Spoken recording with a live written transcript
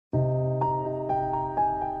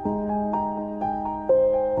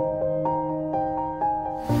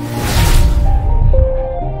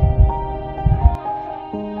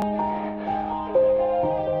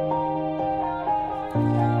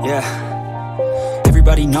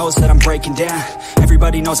Everybody knows that I'm breaking down.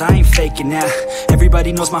 Everybody knows I ain't faking now.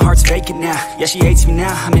 Everybody knows my heart's vacant now. Yeah, she hates me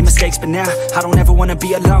now, I made mistakes, but now I don't ever wanna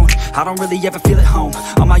be alone. I don't really ever feel at home.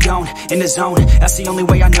 On my own, in the zone, that's the only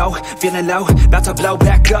way I know. Feeling low, about to blow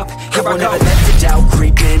back up. Here I never let the doubt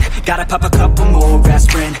creep in. Gotta pop a couple more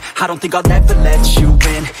aspirin. I don't think I'll ever let you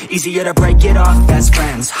in. Easier to break it off as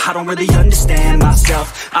friends. I don't really understand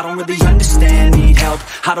myself. I don't really understand, need help.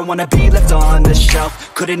 I don't wanna be left on the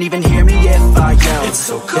shelf. Couldn't even hear me if I yelled. It's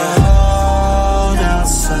so cold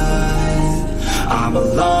outside, I'm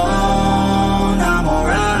alone, I'm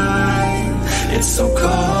alright. It's so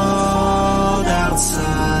cold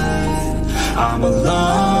outside, I'm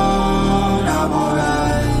alone, I'm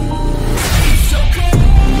alright. It's so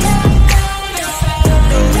cold outside,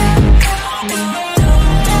 I'm alone,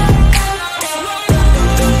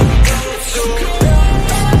 it's so cold outside,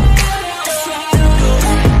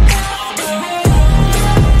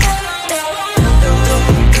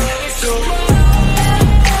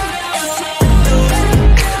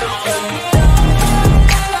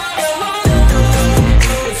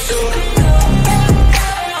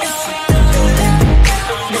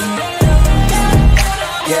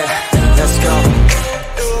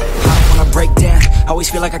 always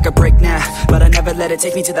feel like I could break now, but I never let it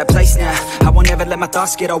take me to that place now. I won't ever let my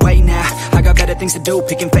thoughts get away now. I got better things to do,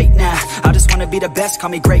 picking fate now. I just wanna be the best, call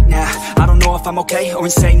me great now. I don't know if I'm okay or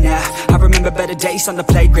insane now. I remember better days on the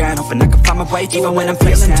playground, hoping I can find my way. Even when I'm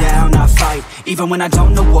feeling down, I fight. Even when I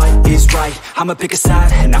don't know what is right, I'ma pick a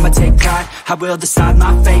side and I'ma take pride. I will decide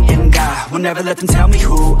my fate and I will never let them tell me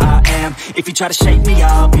who I am. If you try to shake me,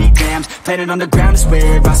 I'll be damned. Planet on the ground is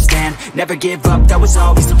where I stand. Never give up, that was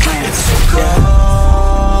always the plan. It's so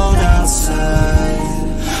cold outside,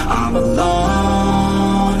 I'm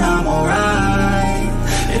alone, I'm alright.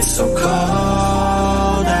 It's so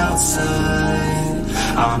cold outside,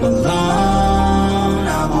 I'm alone,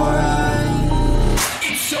 I'm alright.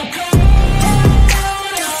 It's so cold.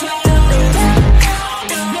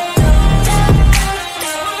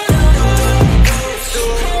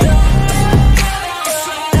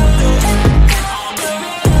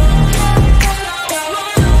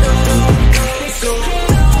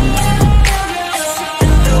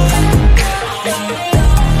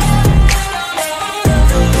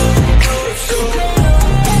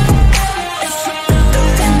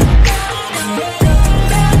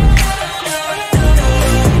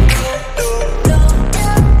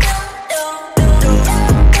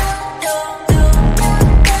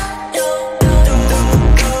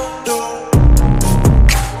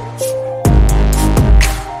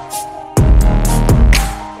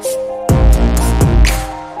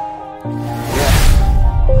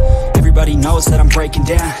 Everybody knows that I'm breaking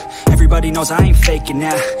down. Everybody knows I ain't faking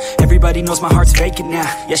now. Everybody knows my heart's vacant now.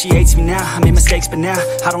 Yeah, she hates me now, I made mistakes, but now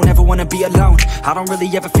I don't ever wanna be alone. I don't really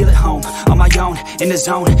ever feel at home. On my own, in the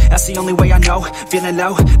zone, that's the only way I know. Feeling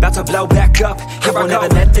low, about to blow back up. Here I never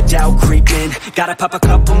let the doubt creep in. Gotta pop a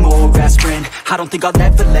couple more aspirin. I don't think I'll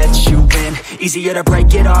ever let you in. Easier to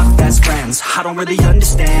break it off as friends. I don't really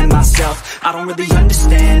understand myself. I don't really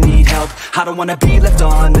understand, need help. I don't wanna be left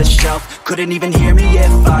on the shelf. Couldn't even hear me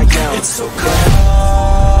if I yelled. It's so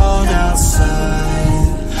cold outside,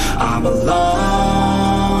 I'm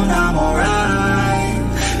alone, I'm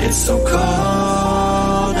alright. It's so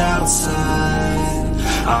cold outside,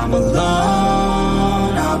 I'm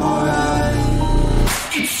alone, I'm alright.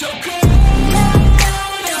 It's so cold.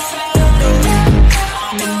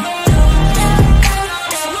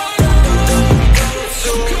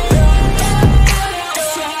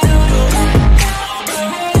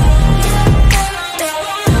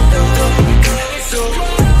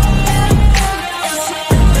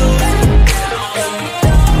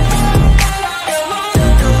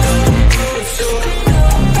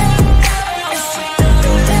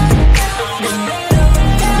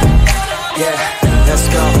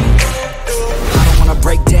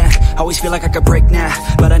 Always feel like I could break now,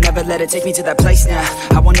 but I never let it take me to that place now.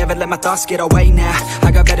 I won't ever let my thoughts get away now.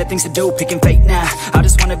 I got better things to do, picking fate now. I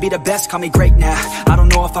just wanna be the best, call me great now. I don't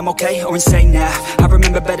know if I'm okay or insane now. I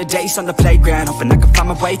remember better days on the playground, hoping I can find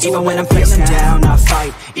my way. Even when I'm feeling down, I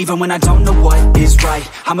fight. Even when I don't know what is right,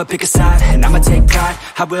 I'ma pick a side and I'ma take pride.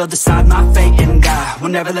 I will decide my fate and I will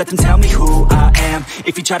never let them tell me who I am.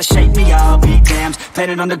 If you try to shake me, I'll be damned.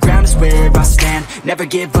 Planet on the ground is where I stand. Never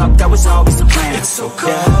give up, that was always the plan. It's so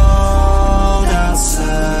cold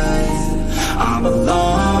outside, I'm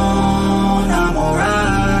alone, I'm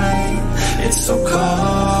alright. It's so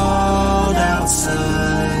cold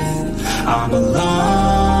outside, I'm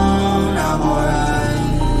alone, I'm alright.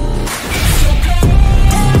 It's so cold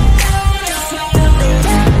outside,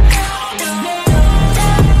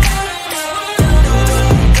 I'm alone.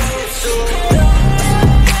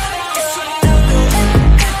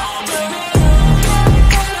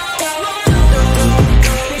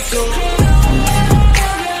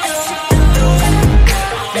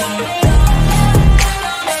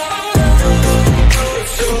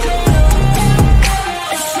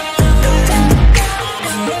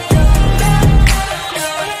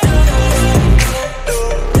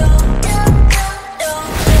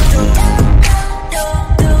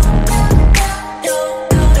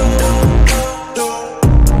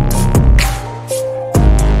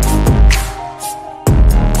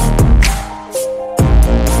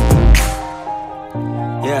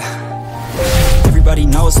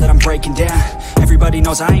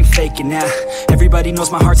 knows I ain't faking now. Everybody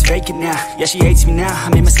knows my heart's vacant now. Yeah, she hates me now, I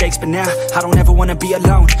made mistakes, but now I don't ever wanna be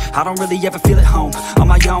alone. I don't really ever feel at home, on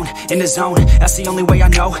my own, in the zone. That's the only way I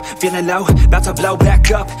know, feeling low, about to blow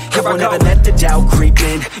back up. Here I won't ever let the doubt creep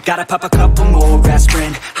in. Gotta pop a couple more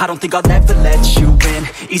aspirin. I don't think I'll ever let you in.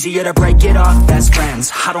 Easier to break it off best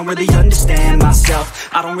friends. I don't really understand myself,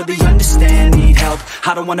 I don't really understand, need help.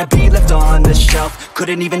 I don't wanna be left on the shelf.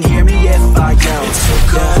 Couldn't even hear me if I yelled. It's so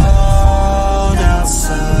cold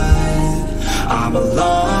outside, I'm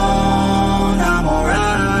alone, I'm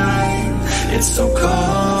alright. It's so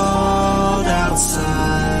cold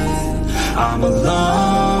outside, I'm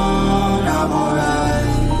alone, I'm alright.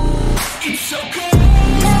 It's so cold.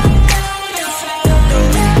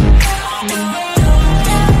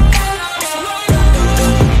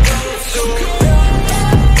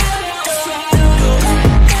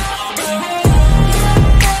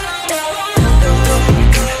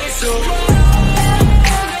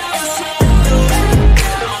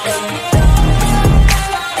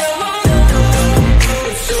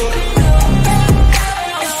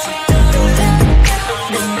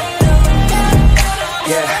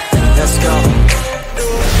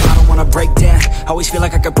 Always feel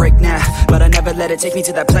like I could break now, but I never let it take me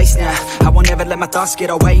to that place now. I won't ever let my thoughts get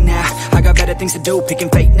away now. I got better things to do, picking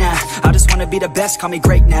fate now. I just wanna be the best, call me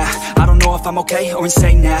great now. I don't know if I'm okay or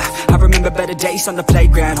insane now. I remember better days on the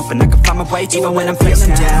playground, hoping I can find my way to even when I'm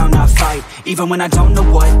feeling down, I fight. Even when I don't know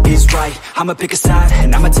what is right, I'ma pick a side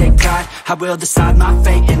and I'ma take pride. I will decide my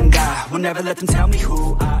fate and I will never let them tell me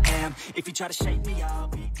who I am. If you try to shake me, I'll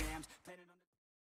be